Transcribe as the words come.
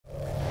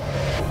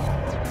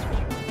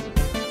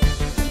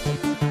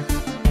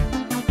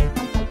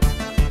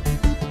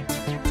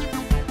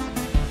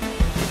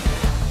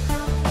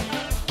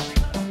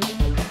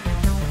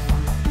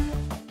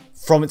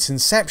From its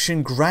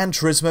inception, Gran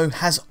Turismo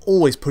has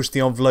always pushed the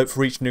envelope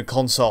for each new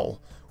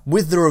console.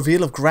 With the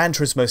reveal of Gran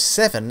Turismo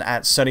 7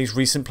 at Sony's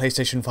recent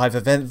PlayStation 5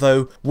 event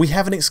though, we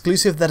have an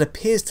exclusive that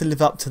appears to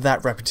live up to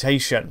that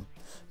reputation.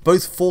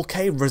 Both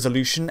 4K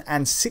resolution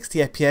and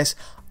 60fps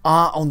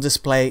are on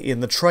display in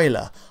the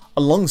trailer,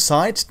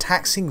 alongside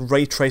taxing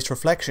ray traced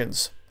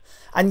reflections.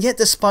 And yet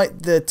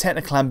despite the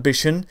technical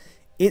ambition,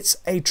 it's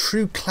a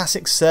true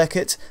classic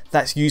circuit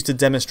that's used to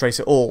demonstrate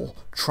it all,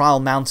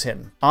 Trial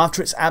Mountain.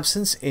 After its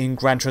absence in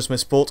Gran Turismo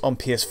Sport on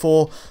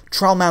PS4,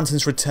 Trial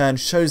Mountain's return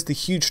shows the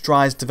huge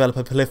strides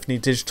developer Polyphony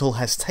Digital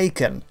has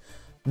taken,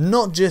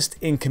 not just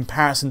in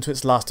comparison to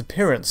its last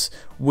appearance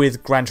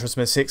with Gran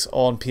Turismo 6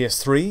 on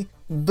PS3,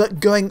 but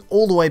going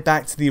all the way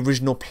back to the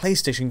original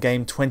PlayStation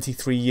game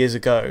 23 years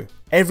ago.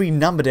 Every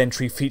numbered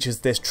entry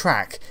features this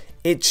track.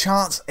 It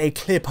charts a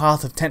clear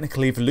path of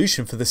technical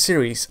evolution for the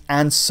series,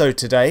 and so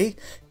today,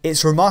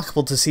 it's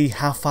remarkable to see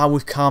how far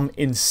we've come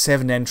in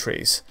 7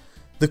 entries.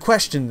 The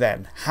question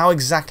then, how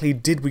exactly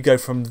did we go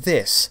from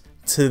this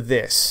to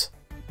this?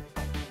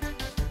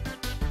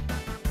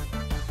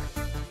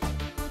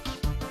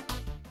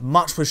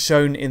 Much was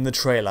shown in the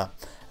trailer.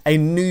 A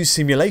new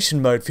simulation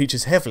mode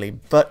features heavily,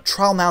 but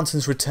Trial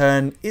Mountain's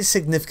return is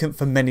significant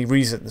for many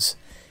reasons.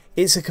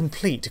 It's a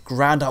complete,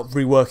 ground-up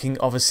reworking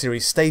of a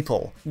series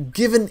staple.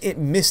 Given it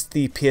missed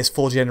the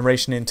PS4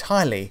 generation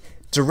entirely,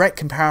 direct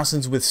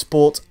comparisons with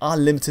Sport are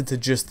limited to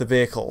just the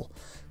vehicle.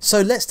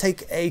 So let's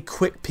take a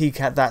quick peek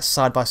at that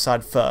side by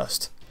side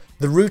first.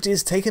 The route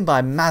is taken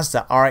by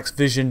Mazda RX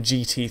Vision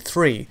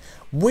GT3,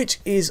 which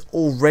is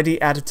already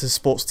added to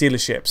Sport's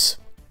dealerships.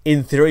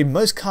 In theory,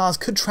 most cars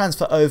could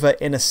transfer over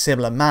in a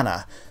similar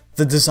manner.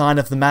 The design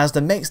of the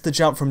Mazda makes the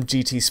jump from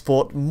GT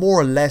Sport more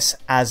or less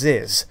as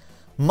is.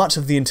 Much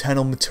of the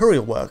internal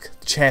material work,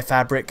 the chair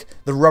fabric,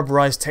 the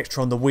rubberized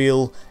texture on the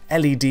wheel,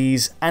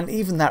 LEDs, and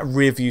even that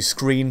rear view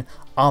screen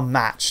are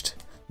matched.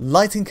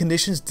 Lighting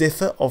conditions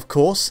differ, of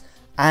course,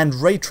 and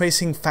ray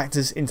tracing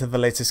factors into the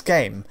latest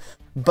game,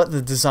 but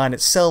the design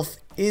itself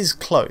is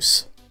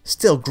close.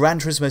 Still, Gran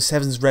Turismo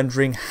 7's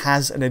rendering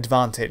has an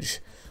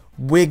advantage.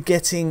 We're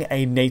getting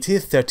a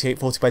native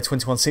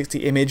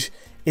 3840x2160 image,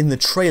 in the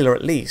trailer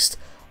at least,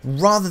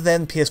 rather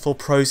than PS4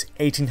 Pro's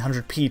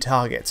 1800p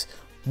target,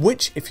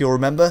 which, if you'll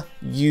remember,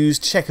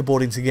 used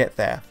checkerboarding to get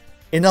there.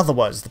 In other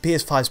words, the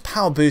PS5's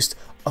power boost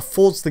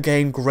affords the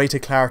game greater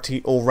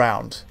clarity all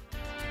round.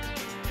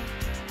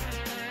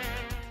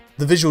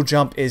 The visual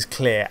jump is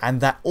clear,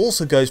 and that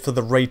also goes for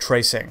the ray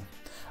tracing.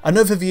 An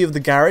overview of the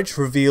garage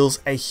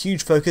reveals a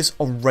huge focus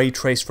on ray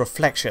traced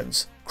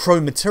reflections.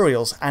 Chrome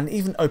materials and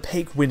even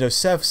opaque window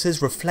surfaces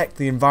reflect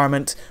the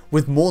environment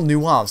with more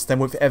nuance than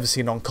we've ever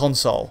seen on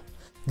console.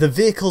 The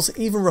vehicles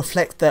even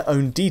reflect their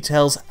own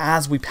details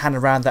as we pan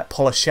around that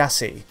polished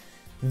chassis.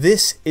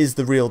 This is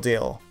the real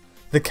deal.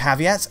 The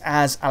caveat,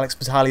 as Alex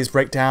Battaglia's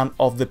breakdown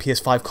of the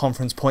PS5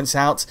 conference points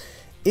out,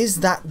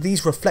 is that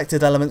these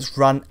reflected elements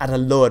run at a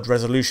lowered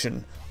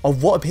resolution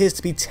of what appears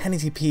to be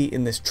 1080p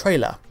in this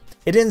trailer.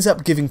 It ends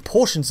up giving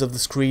portions of the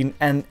screen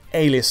an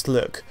aliased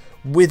look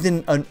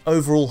within an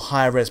overall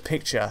higher res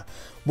picture,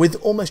 with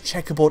almost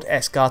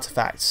checkerboard-esque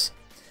artifacts.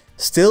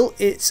 Still,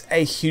 it's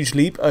a huge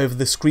leap over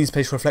the screen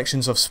space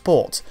reflections of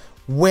Sport,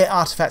 where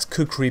artifacts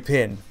could creep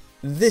in.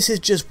 This is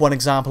just one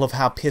example of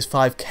how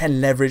PS5 can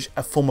leverage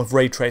a form of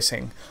ray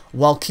tracing,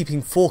 while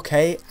keeping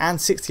 4K and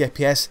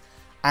 60fps,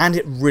 and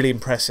it really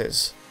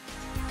impresses.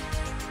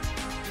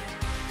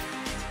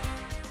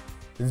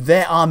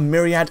 There are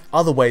myriad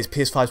other ways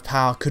PS5's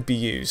power could be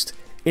used.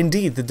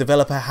 Indeed, the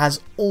developer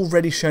has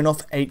already shown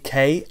off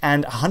 8K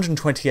and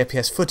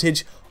 120fps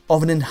footage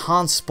of an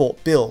enhanced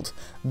Sport build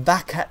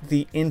back at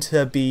the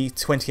Interb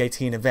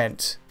 2018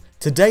 event.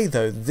 Today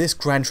though, this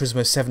Gran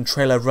Turismo 7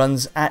 trailer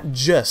runs at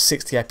just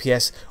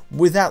 60fps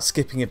without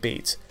skipping a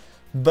beat,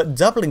 but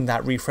doubling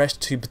that refresh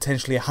to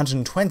potentially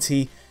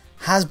 120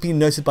 has been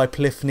noted by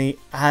Polyphony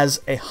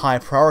as a higher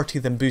priority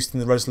than boosting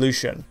the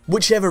resolution.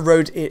 Whichever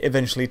road it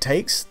eventually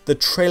takes, the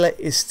trailer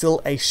is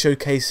still a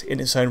showcase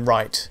in its own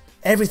right.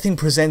 Everything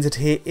presented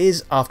here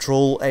is, after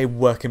all, a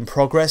work in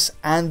progress,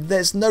 and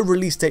there's no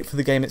release date for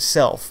the game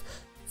itself.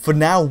 For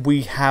now,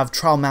 we have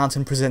Trial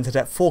Mountain presented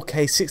at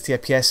 4K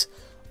 60fps,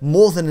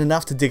 more than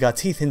enough to dig our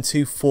teeth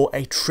into for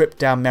a trip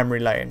down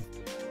memory lane.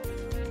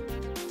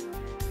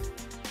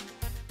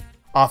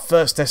 Our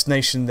first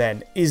destination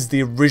then is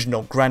the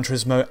original Gran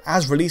Turismo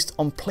as released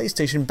on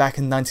PlayStation back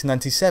in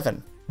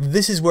 1997.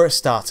 This is where it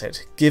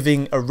started,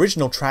 giving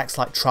original tracks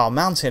like Trial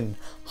Mountain,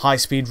 High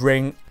Speed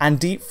Ring and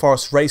Deep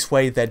Forest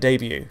Raceway their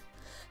debut.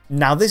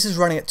 Now this is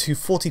running at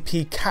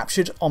 240p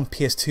captured on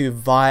PS2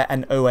 via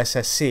an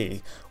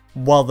OSSC,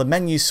 while the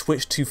menus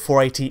switched to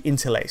 480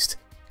 interlaced.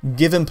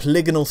 Given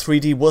polygonal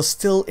 3D was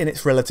still in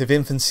its relative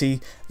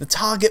infancy, the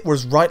target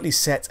was rightly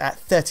set at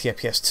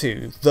 30fps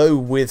too, though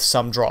with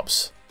some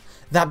drops.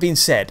 That being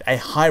said, a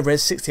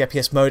high-res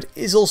 60fps mode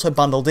is also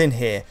bundled in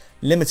here,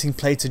 limiting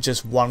play to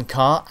just one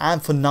car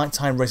and for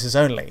nighttime races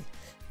only.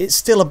 It's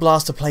still a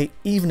blast to play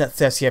even at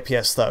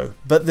 30fps though,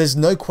 but there's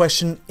no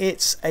question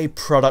it's a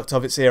product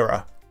of its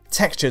era.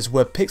 Textures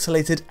were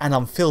pixelated and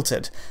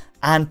unfiltered,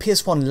 and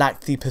PS1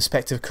 lacked the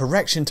perspective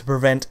correction to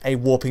prevent a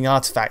warping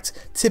artifact,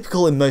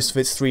 typical in most of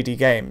its 3D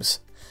games.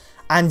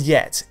 And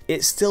yet,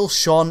 it still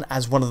shone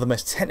as one of the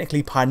most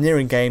technically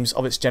pioneering games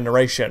of its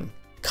generation.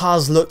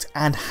 Cars looked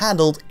and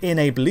handled in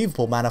a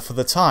believable manner for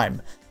the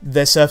time.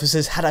 Their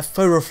surfaces had a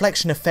faux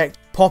reflection effect.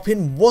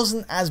 Pop-in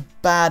wasn't as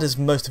bad as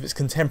most of its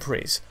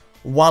contemporaries.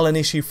 While an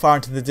issue far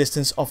into the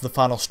distance of the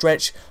final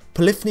stretch,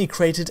 Polyphony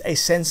created a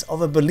sense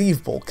of a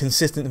believable,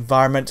 consistent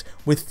environment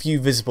with few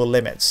visible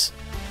limits.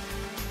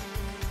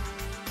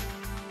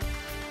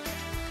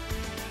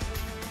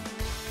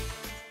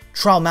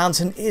 Trial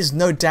Mountain is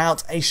no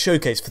doubt a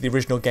showcase for the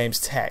original game's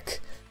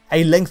tech.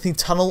 A lengthy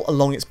tunnel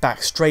along its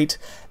back straight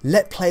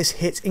let players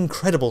hit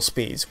incredible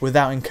speeds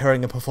without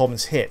incurring a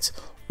performance hit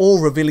or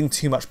revealing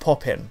too much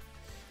pop-in.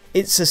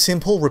 It's a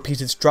simple,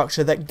 repeated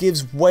structure that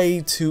gives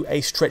way to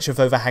a stretch of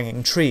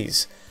overhanging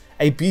trees,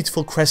 a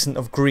beautiful crescent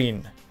of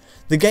green.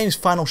 The game's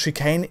final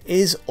chicane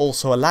is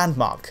also a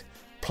landmark.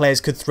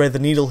 Players could thread the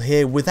needle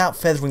here without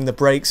feathering the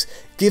brakes,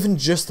 given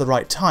just the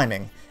right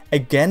timing,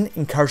 again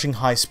encouraging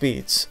high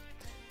speeds.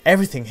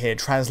 Everything here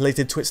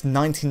translated to its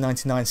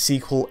 1999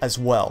 sequel as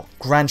well,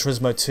 Gran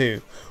Turismo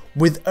 2,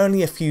 with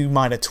only a few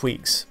minor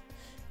tweaks.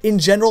 In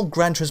general,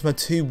 Gran Turismo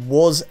 2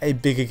 was a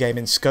bigger game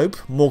in scope,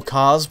 more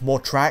cars, more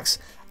tracks,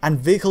 and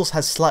vehicles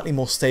had slightly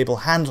more stable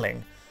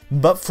handling,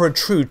 but for a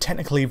true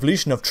technical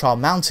evolution of Trial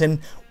Mountain,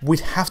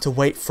 we'd have to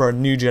wait for a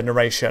new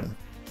generation.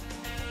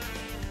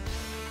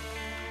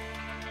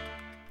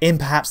 In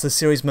perhaps the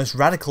series' most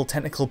radical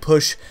technical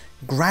push,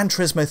 Gran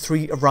Turismo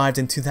 3 arrived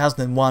in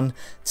 2001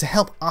 to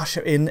help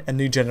usher in a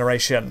new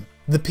generation.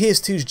 The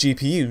PS2's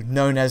GPU,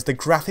 known as the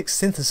graphics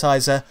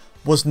synthesizer,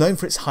 was known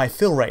for its high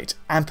fill rate,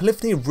 and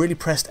Polyphony really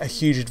pressed a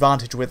huge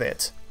advantage with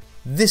it.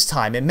 This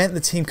time it meant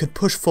the team could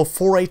push for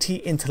 480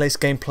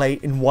 interlaced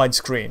gameplay in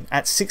widescreen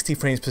at 60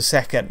 frames per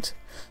second.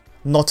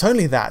 Not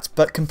only that,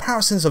 but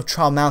comparisons of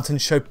Trial Mountain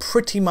show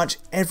pretty much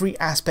every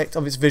aspect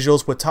of its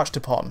visuals were touched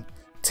upon.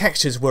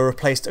 Textures were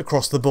replaced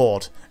across the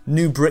board,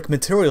 new brick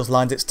materials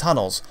lined its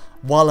tunnels,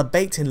 while a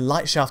baked-in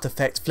light shaft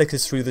effect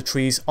flickers through the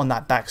trees on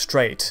that back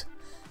straight.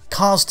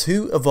 Cars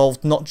too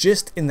evolved not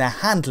just in their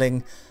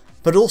handling,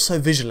 but also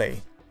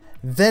visually.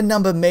 Their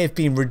number may have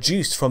been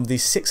reduced from the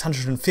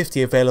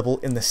 650 available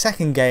in the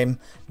second game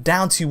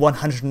down to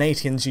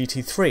 180 in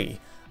GT3,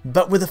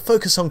 but with a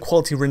focus on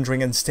quality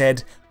rendering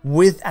instead,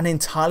 with an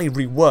entirely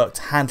reworked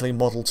handling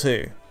model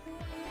too.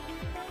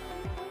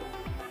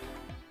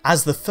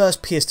 As the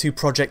first PS2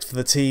 project for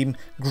the team,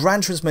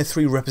 Gran Turismo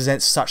 3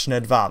 represents such an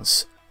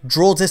advance.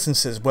 Draw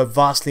distances were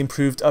vastly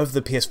improved over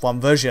the PS1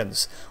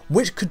 versions,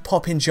 which could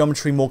pop in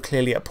geometry more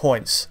clearly at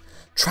points.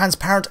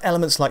 Transparent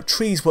elements like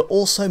trees were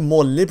also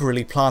more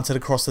liberally planted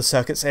across the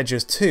circuit's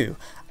edges too,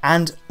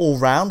 and all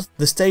round,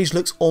 the stage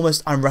looks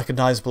almost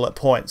unrecognisable at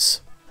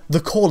points.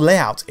 The core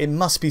layout, it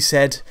must be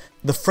said,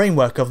 the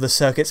framework of the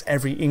circuit's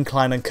every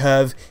incline and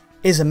curve,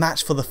 is a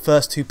match for the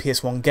first two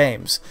PS1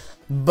 games,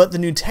 but the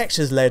new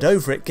textures laid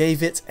over it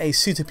gave it a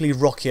suitably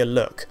rockier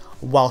look,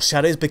 while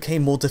shadows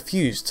became more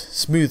diffused,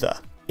 smoother.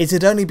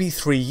 It'd only be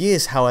 3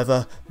 years,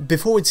 however,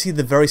 before we'd see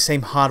the very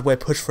same hardware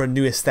push for a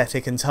new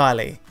aesthetic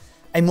entirely.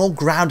 A more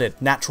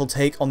grounded, natural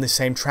take on this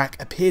same track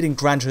appeared in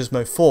Gran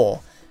Turismo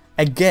 4.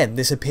 Again,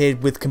 this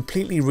appeared with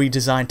completely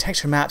redesigned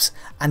texture maps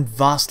and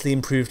vastly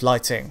improved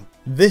lighting.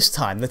 This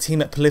time, the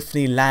team at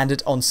Polyphony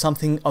landed on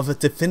something of a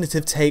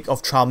definitive take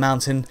of Trial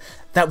Mountain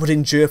that would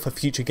endure for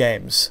future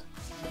games.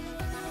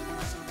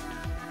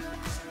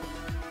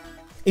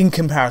 In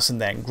comparison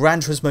then, Gran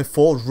Turismo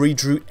 4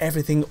 redrew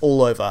everything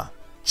all over.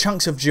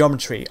 Chunks of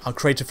geometry are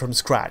created from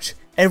scratch.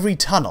 Every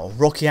tunnel,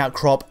 rocky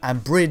outcrop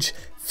and bridge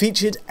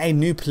featured a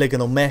new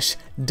polygonal mesh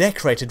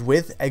decorated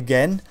with,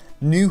 again,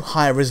 new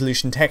higher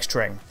resolution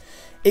texturing.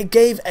 It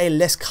gave a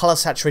less colour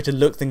saturated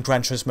look than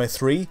Gran Turismo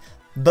 3,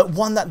 but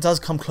one that does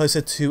come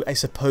closer to a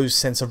supposed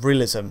sense of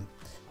realism.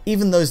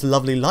 Even those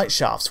lovely light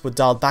shafts were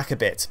dialed back a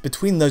bit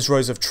between those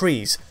rows of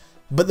trees,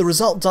 but the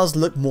result does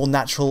look more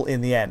natural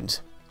in the end.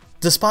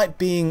 Despite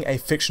being a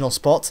fictional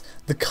spot,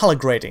 the colour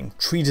grading,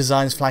 tree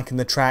designs flanking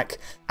the track,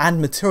 and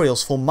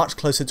materials fall much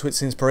closer to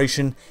its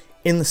inspiration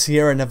in the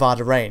Sierra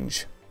Nevada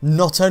range.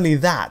 Not only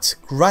that,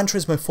 Gran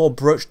Turismo 4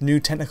 broached new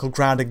technical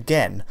ground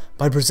again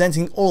by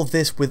presenting all of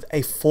this with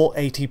a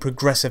 480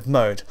 progressive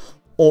mode,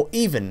 or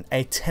even a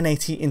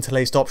 1080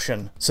 interlaced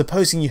option,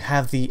 supposing you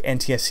have the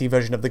NTSC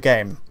version of the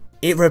game.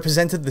 It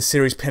represented the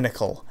series'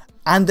 pinnacle,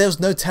 and there was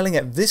no telling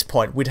at this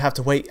point we'd have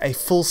to wait a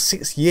full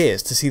 6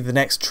 years to see the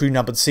next true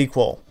numbered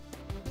sequel.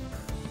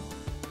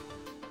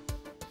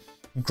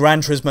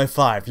 Gran Turismo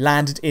 5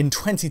 landed in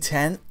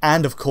 2010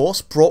 and of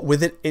course brought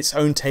with it its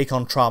own take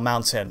on Trial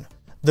Mountain.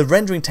 The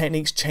rendering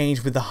techniques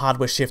changed with the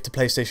hardware shift to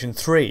PlayStation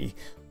 3.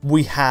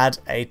 We had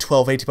a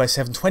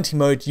 1280x720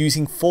 mode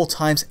using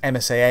 4x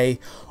MSAA,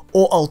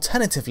 or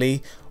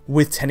alternatively,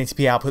 with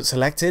 1080p output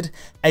selected,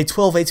 a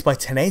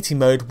 1280x1080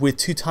 mode with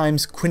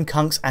 2x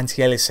quincunx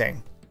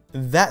anti-aliasing.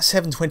 That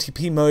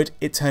 720p mode,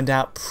 it turned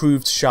out,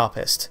 proved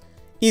sharpest.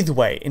 Either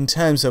way, in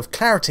terms of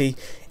clarity,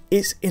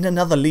 It's in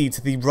another lead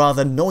to the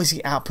rather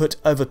noisy output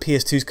over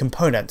PS2's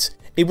component.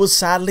 It was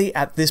sadly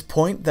at this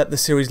point that the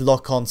series'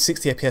 lock on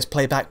 60fps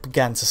playback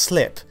began to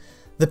slip.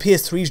 The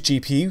PS3's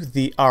GPU,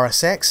 the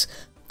RSX,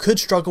 could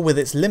struggle with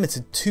its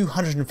limited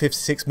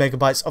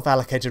 256MB of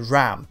allocated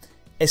RAM,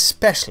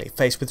 especially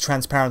faced with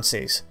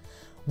transparencies,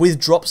 with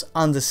drops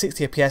under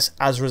 60fps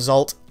as a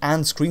result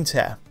and screen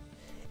tear.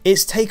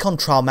 Its take on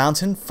Trial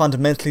Mountain,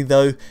 fundamentally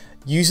though,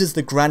 uses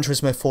the Gran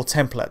Turismo 4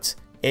 template.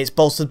 It's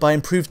bolstered by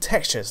improved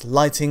textures,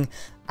 lighting,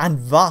 and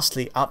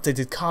vastly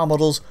updated car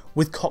models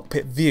with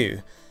cockpit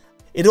view.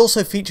 It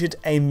also featured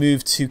a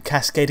move to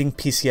cascading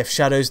PCF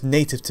shadows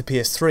native to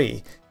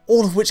PS3,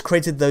 all of which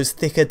created those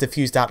thicker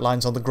diffused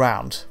outlines on the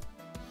ground.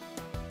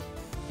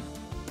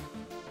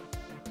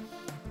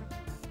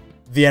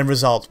 The end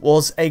result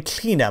was a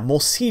cleaner, more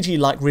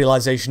CG-like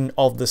realisation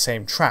of the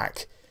same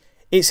track.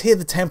 It's here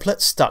the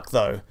template stuck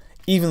though.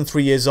 Even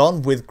 3 years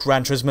on with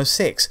Gran Turismo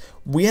 6,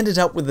 we ended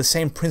up with the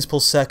same principal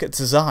circuit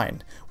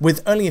design,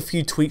 with only a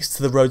few tweaks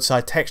to the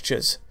roadside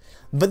textures.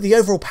 But the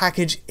overall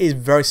package is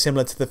very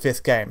similar to the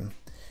 5th game.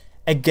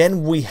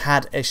 Again, we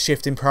had a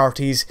shift in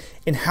priorities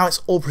in how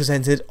it's all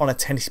presented on a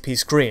 1080p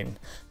screen,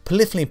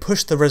 polyphony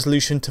pushed the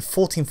resolution to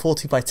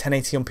 1440 by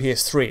 1080 on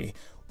PS3,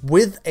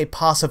 with a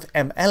pass of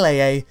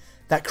MLAA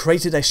that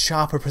created a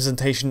sharper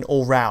presentation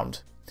all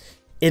round.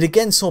 It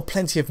again saw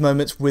plenty of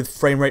moments with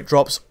frame rate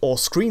drops or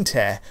screen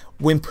tear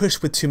when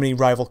pushed with too many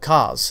rival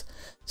cars.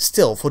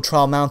 Still, for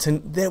Trial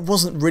Mountain, there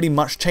wasn't really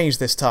much change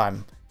this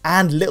time,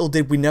 and little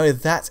did we know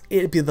that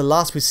it'd be the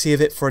last we'd see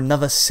of it for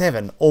another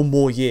 7 or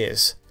more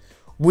years.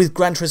 With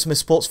Gran Turismo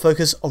Sport's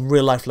focus on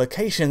real life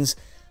locations,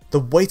 the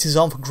wait is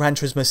on for Gran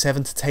Turismo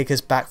 7 to take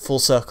us back full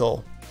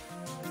circle.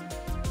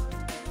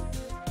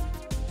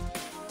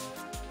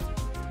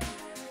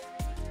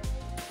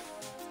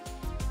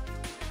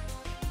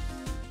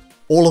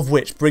 All of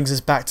which brings us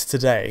back to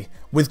today,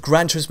 with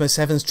Gran Turismo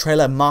 7's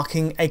trailer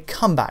marking a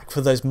comeback for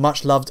those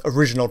much loved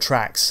original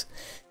tracks.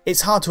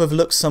 It's hard to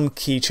overlook some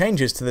key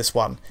changes to this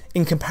one,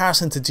 in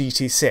comparison to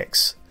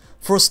GT6.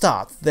 For a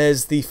start,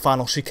 there's the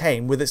final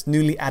chicane with its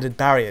newly added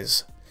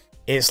barriers.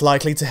 It's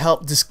likely to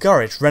help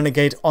discourage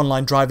renegade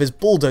online drivers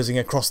bulldozing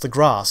across the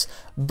grass,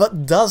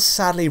 but does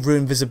sadly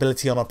ruin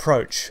visibility on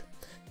approach.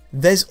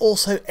 There's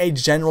also a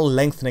general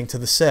lengthening to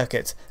the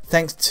circuit,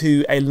 thanks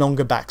to a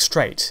longer back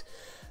straight.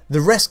 The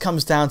rest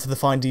comes down to the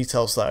fine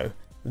details though.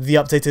 The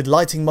updated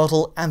lighting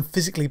model and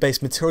physically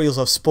based materials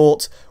of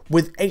Sport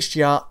with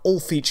HDR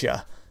all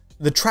feature.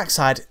 The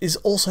trackside is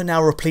also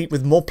now replete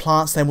with more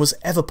plants than was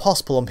ever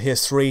possible on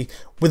PS3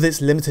 with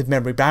its limited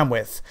memory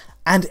bandwidth,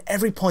 and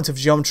every point of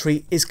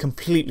geometry is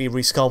completely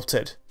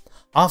resculpted.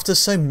 After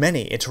so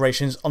many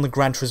iterations on the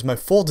Gran Turismo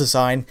 4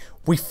 design,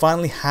 we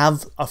finally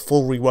have a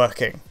full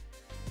reworking.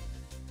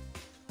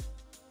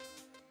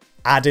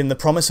 Add in the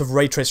promise of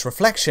ray trace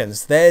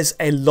reflections, there's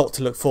a lot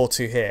to look forward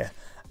to here.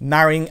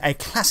 Marrying a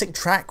classic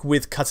track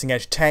with cutting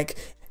edge tech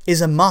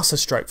is a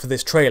masterstroke for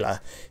this trailer.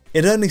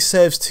 It only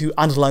serves to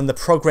underline the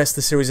progress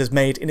the series has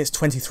made in its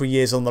 23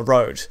 years on the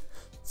road.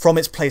 From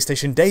its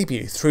PlayStation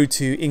debut through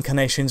to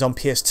incarnations on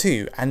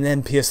PS2 and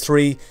then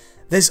PS3,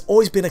 there's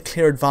always been a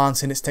clear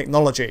advance in its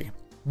technology.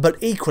 But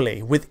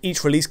equally, with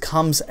each release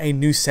comes a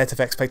new set of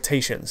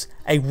expectations,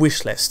 a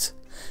wish list.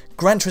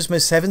 Gran Turismo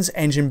 7's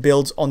engine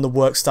builds on the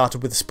work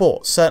started with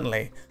Sport,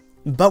 certainly.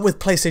 But with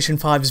PlayStation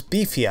 5's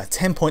beefier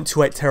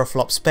 10.28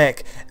 teraflop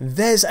spec,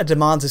 there's a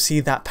demand to see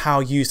that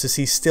power used to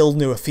see still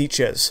newer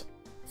features.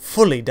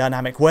 Fully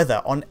dynamic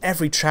weather on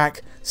every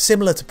track,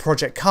 similar to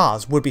Project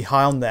Cars, would be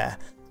high on there,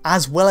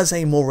 as well as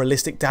a more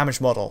realistic damage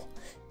model.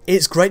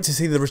 It's great to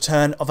see the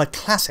return of a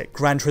classic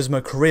Gran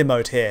Turismo career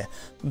mode here,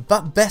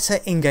 but better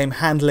in-game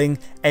handling,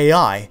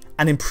 AI,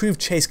 and improved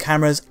chase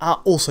cameras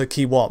are also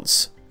key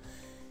wants.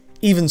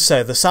 Even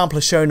so, the sampler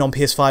shown on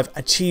PS5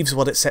 achieves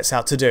what it sets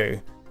out to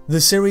do.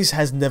 The series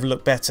has never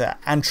looked better,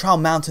 and Trial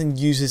Mountain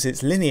uses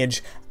its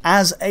lineage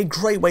as a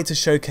great way to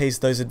showcase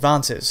those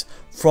advances,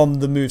 from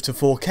the move to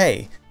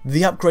 4K,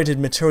 the upgraded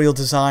material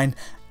design,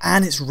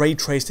 and its ray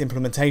traced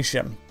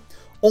implementation.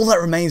 All that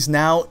remains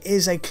now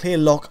is a clear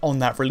lock on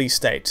that release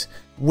date.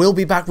 We'll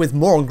be back with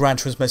more on Gran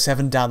Turismo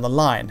 7 down the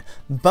line,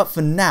 but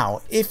for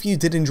now, if you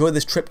did enjoy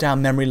this trip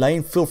down memory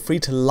lane, feel free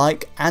to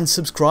like and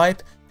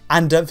subscribe,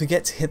 and don't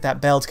forget to hit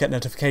that bell to get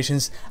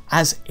notifications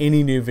as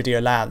any new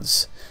video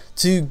lands.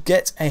 To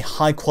get a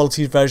high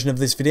quality version of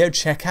this video,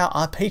 check out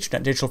our Patreon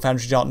at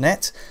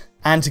digitalfoundry.net,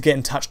 and to get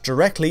in touch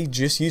directly,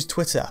 just use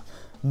Twitter.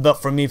 But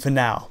from me for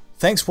now,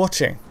 thanks for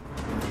watching.